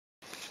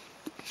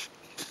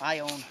I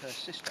own her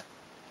sister.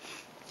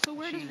 So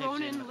where does She lives in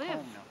Ronan Macomb live?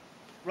 now.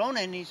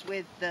 Ronan is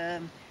with,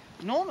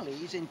 normally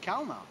he's in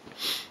Kalmar,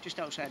 just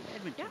outside of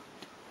Edmonton. Yeah.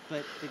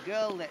 But the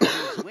girl that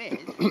he's with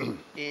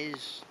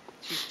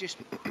she's just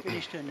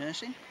finished her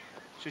nursing.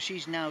 So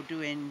she's now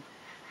doing,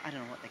 I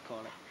don't know what they call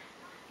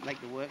it, like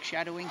the work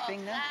shadowing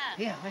thing now.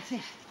 Here, what's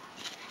this?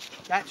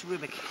 That's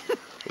Rubik.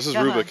 This is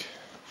Rubik.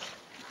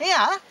 Here?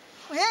 Oh,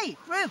 hey,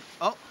 Rube.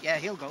 Oh, yeah,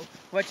 he'll go.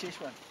 Watch this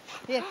one.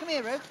 Here, come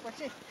here, Rube. What's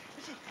this?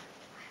 What's this?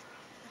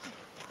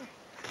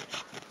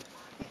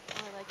 Oh,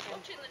 I like him.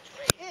 Watching the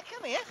tree. Here,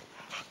 come here.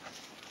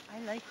 I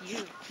like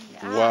you.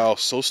 Yeah. Wow,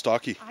 so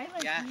stocky. I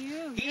like Yeah.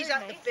 you. He's You're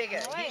at a the nice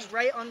figure. boy. He's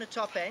right on the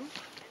top end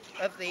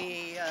of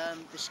the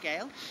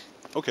scale.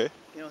 Okay.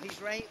 You know,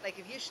 he's right. Like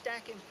if you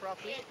stack him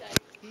properly,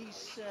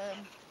 he's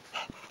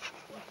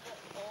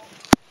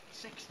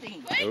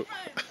 16. Oh.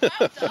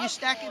 If you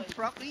stack him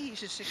properly,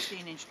 he's a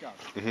 16-inch dog.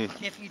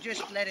 If you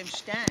just let him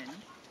stand,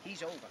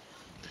 he's over.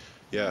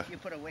 Yeah. If you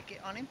put a wicket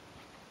on him,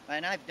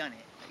 and I've done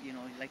it. You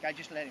know, like I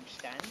just let him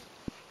stand,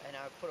 and I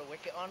put a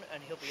wicket on,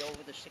 and he'll be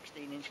over the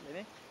 16-inch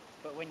limit.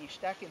 But when you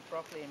stack him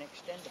properly and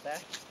extend the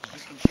back, you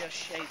can just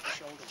shave the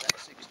shoulders at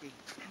 16.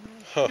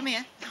 Huh. Come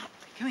here.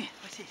 Come here.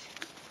 What's this?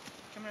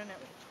 Come around that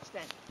way.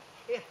 Stand.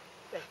 Here.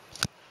 Stay.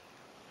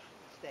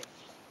 Stay.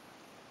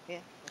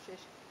 Here. What's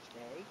this?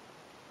 Stay.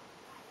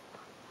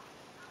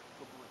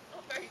 Good boy.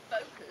 Not very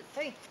focused.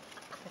 Hey.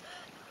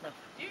 No.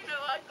 You know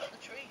I've got the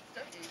treats,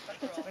 don't you?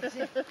 Fucker off. What's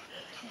this?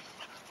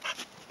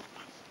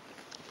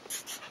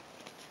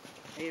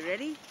 Are you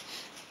ready?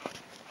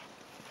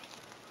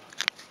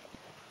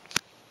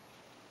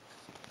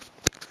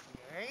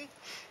 Okay.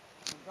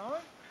 Keep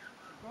going.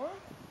 Keep going.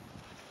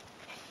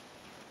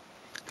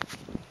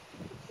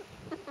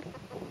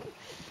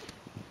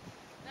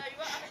 No, you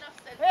won't have enough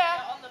sense to Yeah.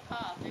 get on the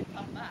path and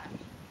come back.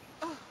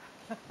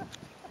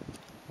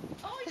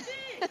 Oh, he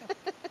did!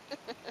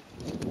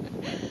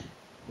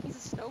 He's a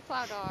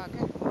snowplow dog.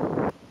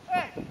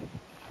 Hey.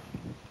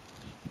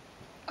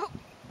 Oh.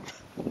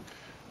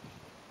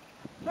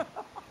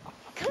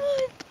 Come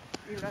on.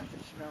 He left the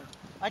snow.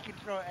 I could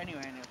throw it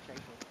anywhere and he'll chase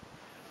it.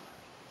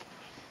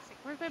 It's like,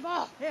 where's my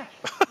ball? Here.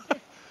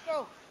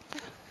 Go.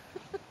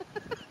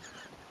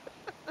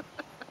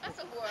 That's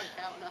a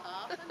workout and a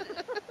half, isn't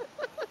it?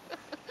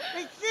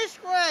 It's this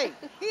way.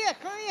 Here,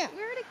 come here.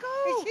 Where'd it go?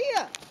 It's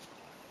here.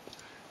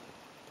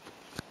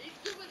 He's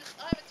good with it.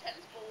 I have a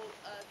tennis ball,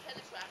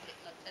 tennis racket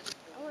and a tennis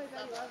ball. Oh, I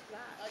bet he loves I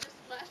that. just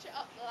smash it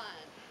up the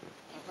line.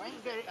 He If I can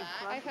brings get it it in back.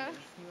 front of Okay. me,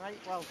 you right,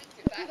 well, Brings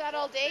it Do back that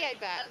all day, I properly.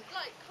 bet. And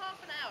like half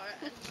an hour,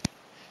 and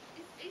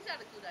he's had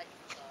a good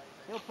exercise.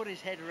 he'll put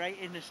his head right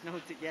in the snow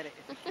to get it.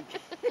 If he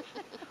can.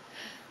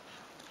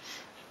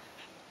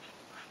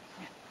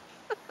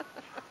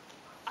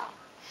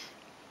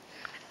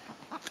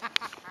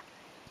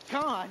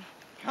 Come on.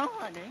 Come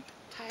on, eh?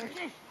 Tired.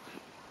 Okay.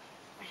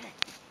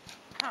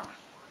 Come on.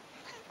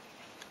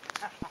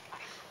 Are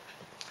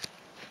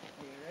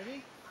you ready?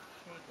 Here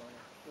you go.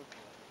 Go for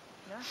it.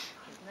 No?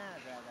 It's not a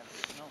bad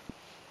idea. No.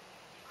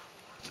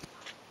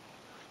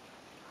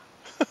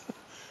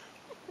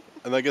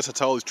 And I guess that's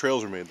how all these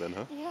trails are made then,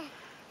 huh? Yeah.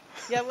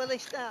 Yeah, well, they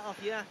start off,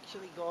 you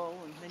actually go,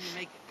 and then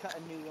you cut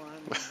a new one,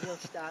 and we'll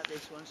start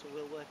this one, so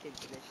we'll work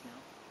into this now.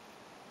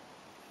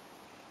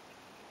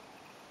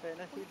 But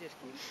if you just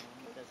keep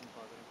going, it doesn't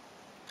bother him.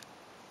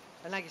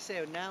 And like I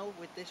say, now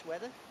with this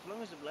weather, as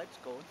long as the blood's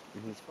going,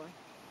 it's fine.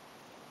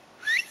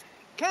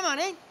 Come on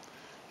in!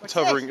 It's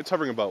hovering. It's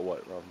hovering about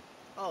what, Robin?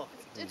 Oh,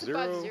 It's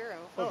Zero? above 0.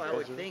 oh, I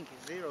would zero? think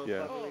zero,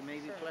 Yeah. probably Oh,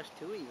 maybe sure.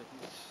 +2 even.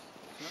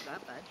 It's not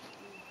that bad.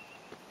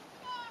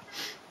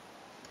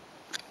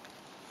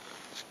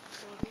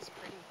 Oh, he's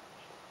pretty.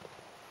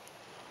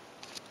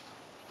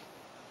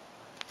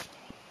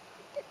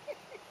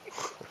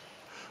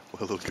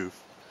 What a little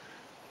goof.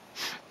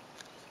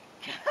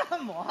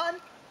 Come on!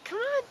 Come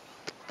on.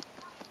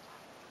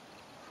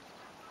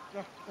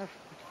 Go, go.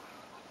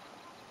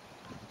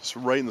 Just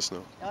right in the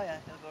snow. Oh yeah,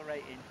 it'll go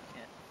right in.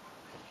 Yeah.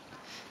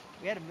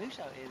 We had a moose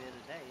out here the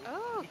other day.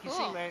 Oh, You can cool.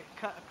 see where it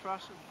cut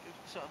across, it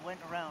sort of went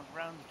around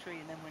the tree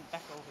and then went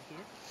back over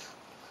here.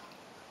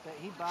 But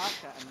he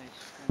barked at a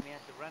moose when we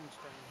had the runs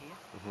down here.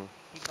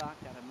 He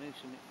barked at a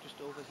moose and it, just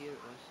over here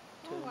it was.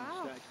 Oh, Turned and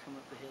wow. started to come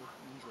up the hill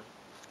easily.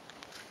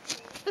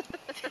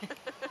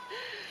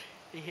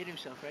 He hit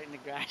himself right in the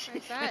grass. I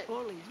bet.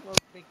 Holy smoke,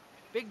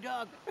 big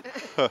dog.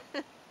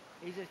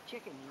 He's a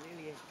chicken, he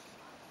really is.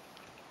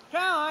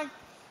 Come on!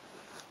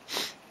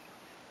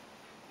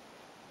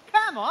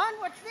 Come on,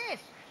 what's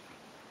this?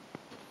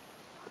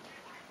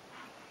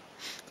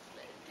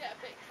 Let him get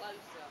a bit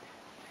closer.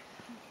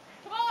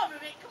 Come on,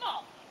 Rubik, come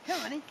on! Come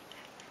on, honey.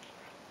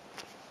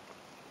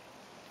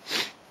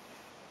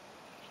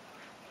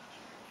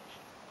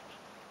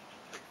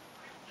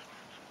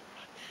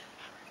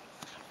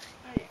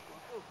 There you go,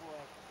 good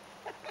boy.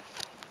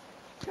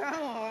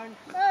 Come on.